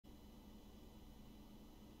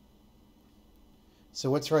So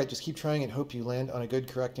what's right? Just keep trying and hope you land on a good,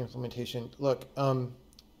 correct implementation. Look,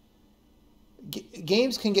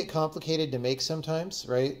 games can get complicated to make sometimes,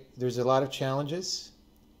 right? There's a lot of challenges.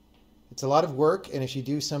 It's a lot of work, and if you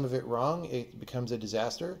do some of it wrong, it becomes a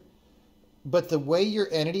disaster. But the way your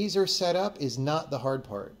entities are set up is not the hard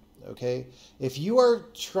part, okay? If you are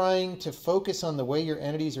trying to focus on the way your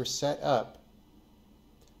entities are set up,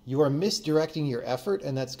 you are misdirecting your effort,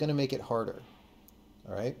 and that's going to make it harder,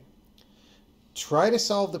 all right? Try to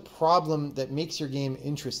solve the problem that makes your game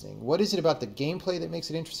interesting. What is it about the gameplay that makes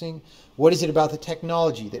it interesting? What is it about the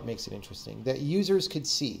technology that makes it interesting, that users could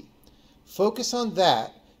see? Focus on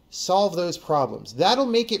that. Solve those problems. That'll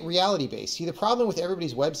make it reality-based. See, the problem with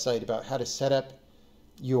everybody's website about how to set up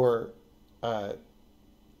your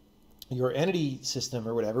entity system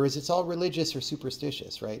or whatever is it's all religious or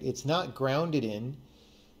superstitious, right? It's not grounded in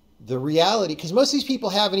the reality, because most of these people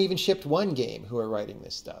haven't even shipped one game who are writing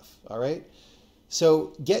this stuff, all right?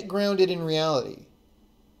 So get grounded in reality.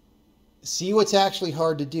 See what's actually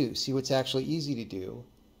hard to do. See what's actually easy to do.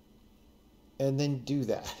 And then do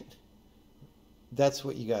that. That's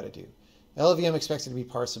what you got to do. LLVM expected to be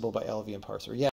parsable by LLVM parser. Yeah.